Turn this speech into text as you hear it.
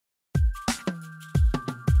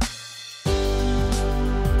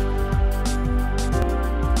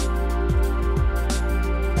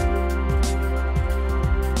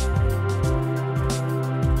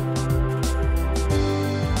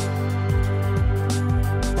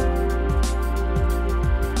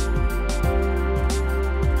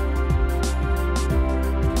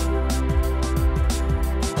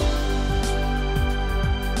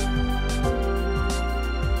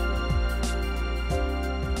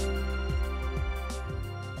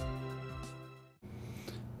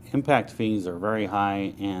impact fees are very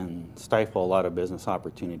high and stifle a lot of business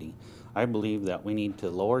opportunity. I believe that we need to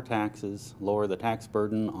lower taxes, lower the tax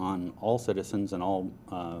burden on all citizens and all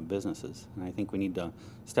businesses. And I think we need to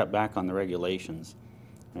step back on the regulations.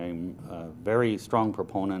 I'm a very strong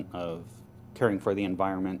proponent of caring for the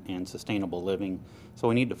environment and sustainable living. So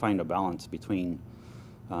we need to find a balance between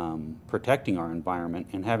protecting our environment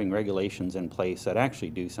and having regulations in place that actually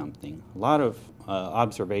do something. A lot of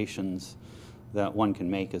observations that one can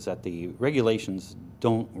make is that the regulations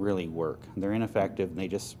don't really work. They're ineffective, and they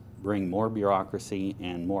just bring more bureaucracy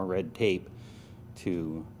and more red tape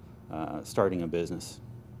to starting a business.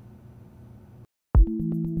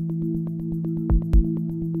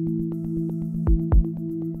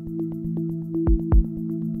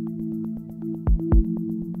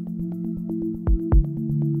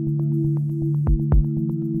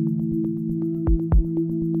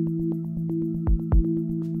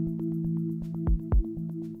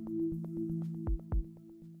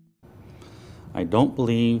 I don't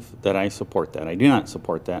believe that I support that. I do not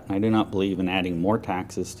support that, and I do not believe in adding more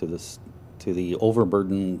taxes to the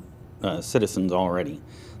overburdened citizens already.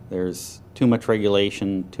 There's too much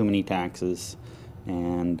regulation, too many taxes,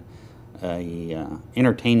 and a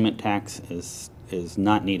entertainment tax is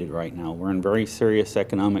not needed right now. We're in very serious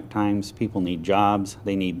economic times. People need jobs.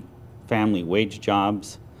 They need family wage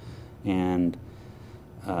jobs, and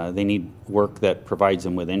they need work that provides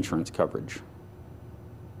them with insurance coverage.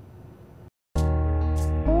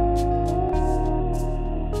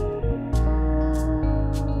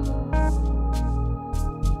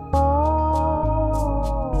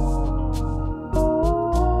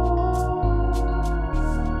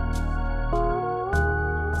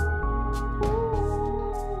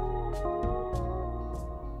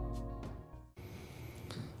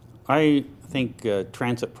 I think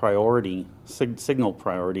transit priority, signal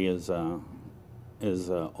priority is a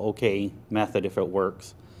okay method if it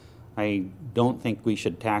works. I don't think we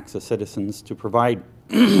should tax the citizens to provide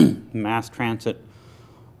mass transit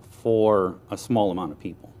for a small amount of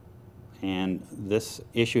people. And this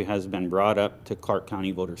issue has been brought up to Clark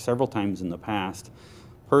County voters several times in the past.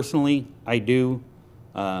 Personally, I do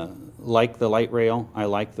like the light rail. I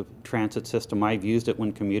like the transit system. I've used it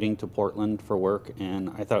when commuting to Portland for work, and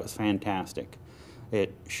I thought it was fantastic.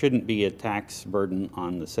 It shouldn't be a tax burden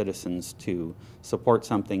on the citizens to support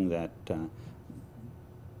something that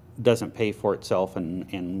doesn't pay for itself.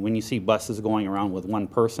 And when you see buses going around with one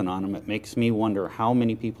person on them, it makes me wonder how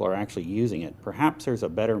many people are actually using it. Perhaps there's a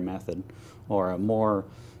better method or a more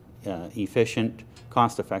efficient,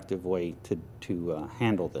 cost-effective way to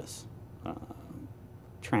handle this.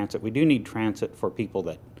 Transit. We do need transit for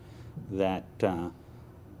people that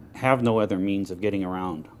have no other means of getting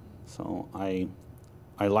around. So I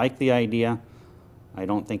like the idea. I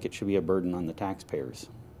don't think it should be a burden on the taxpayers.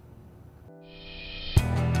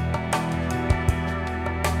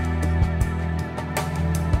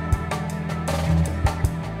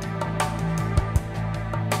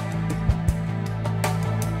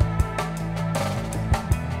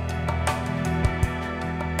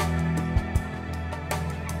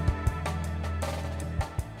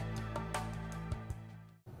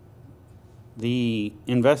 The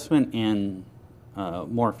investment in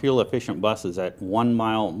more fuel-efficient buses at 1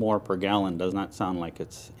 mile more per gallon does not sound like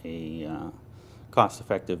it's a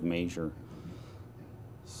cost-effective measure.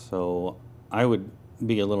 So I would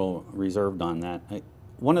be a little reserved on that.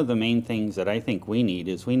 One of the main things that I think we need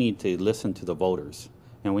is we need to listen to the voters,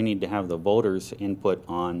 and we need to have the voters' input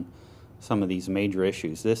on some of these major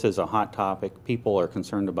issues. This is a hot topic. People are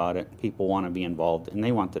concerned about it. People want to be involved, and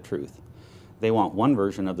they want the truth. They want one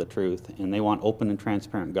version of the truth, and they want open and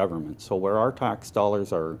transparent government. So where our tax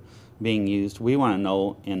dollars are being used, we want to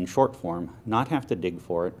know in short form, not have to dig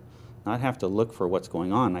for it, not have to look for what's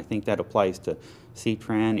going on. I think that applies to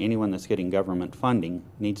CTRAN. Anyone that's getting government funding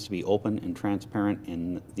needs to be open and transparent,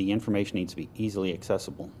 and the information needs to be easily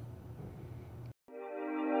accessible.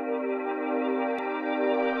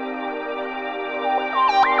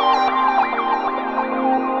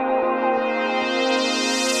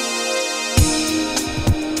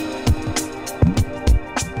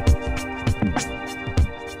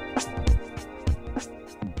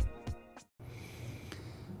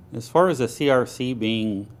 As far as the CRC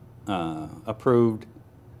being approved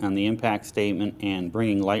on the impact statement and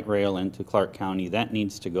bringing light rail into Clark County, that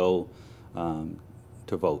needs to go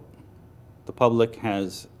to vote. The public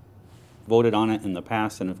has voted on it in the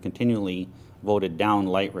past and have continually voted down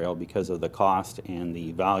light rail because of the cost and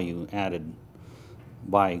the value added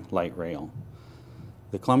by light rail.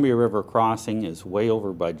 The Columbia River crossing is way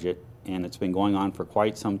over budget, and it's been going on for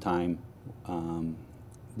quite some time.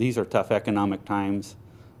 These are tough economic times.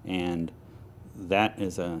 and that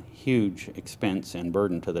is a huge expense and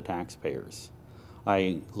burden to the taxpayers.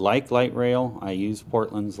 I like light rail. I use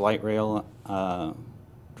Portland's light rail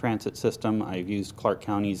transit system. I've used Clark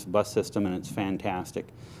County's bus system, and it's fantastic.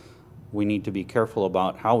 We need to be careful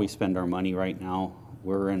about how we spend our money right now.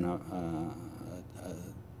 We're in a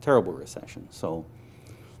terrible recession. So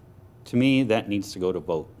to me, that needs to go to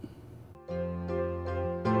vote.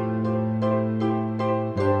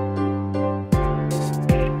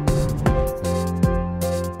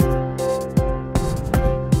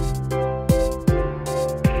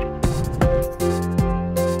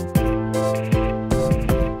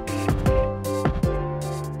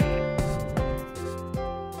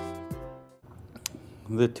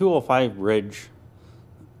 The 205 bridge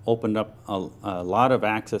opened up a lot of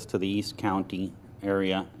access to the East County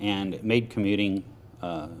area, and it made commuting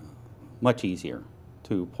much easier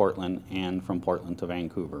to Portland and from Portland to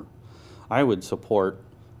Vancouver. I would support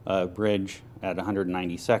a bridge at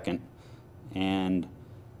 192nd and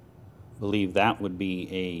believe that would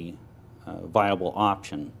be a viable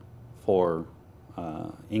option for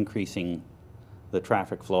increasing the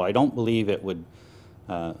traffic flow. I don't believe it would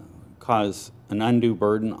cause an undue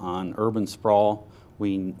burden on urban sprawl.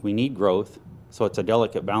 We need growth, so it's a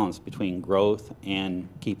delicate balance between growth and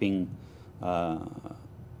keeping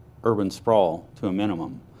urban sprawl to a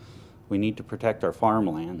minimum. We need to protect our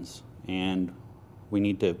farmlands, and we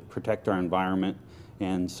need to protect our environment,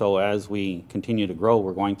 and so as we continue to grow,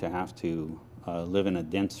 we're going to have to live in a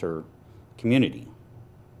denser community.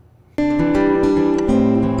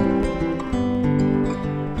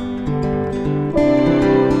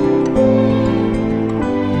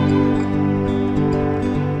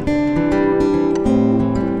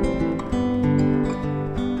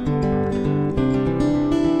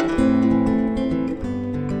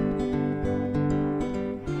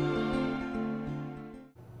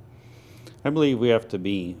 I believe we have to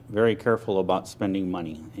be very careful about spending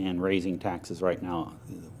money and raising taxes right now.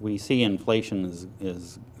 We see inflation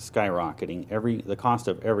is skyrocketing. The cost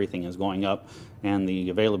of everything is going up, and the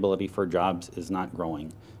availability for jobs is not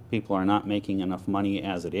growing. People are not making enough money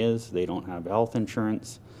as it is. They don't have health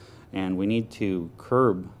insurance, and we need to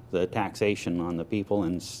curb the taxation on the people,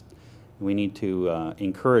 and we need to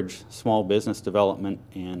encourage small business development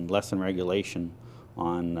and lessen regulation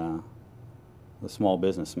on the small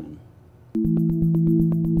businessmen.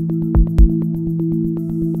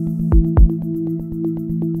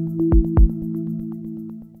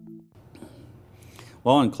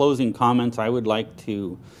 Well, in closing comments, I would like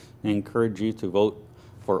to encourage you to vote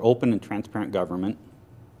for open and transparent government.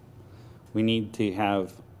 We need to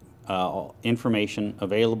have information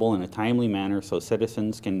available in a timely manner so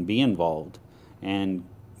citizens can be involved and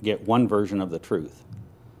get one version of the truth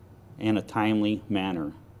in a timely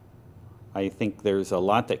manner. I think there's a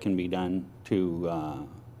lot that can be done to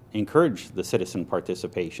encourage the citizen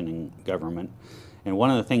participation in government. And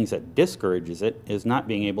one of the things that discourages it is not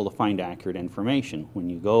being able to find accurate information. When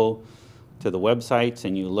you go to the websites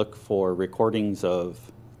and you look for recordings of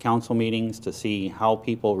council meetings to see how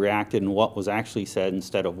people reacted and what was actually said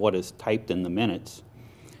instead of what is typed in the minutes,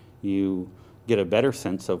 you get a better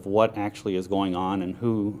sense of what actually is going on and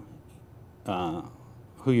who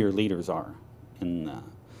your leaders are.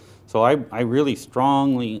 So I really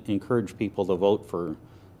strongly encourage people to vote for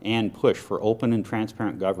and push for open and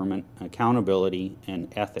transparent government, accountability,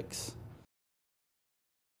 and ethics.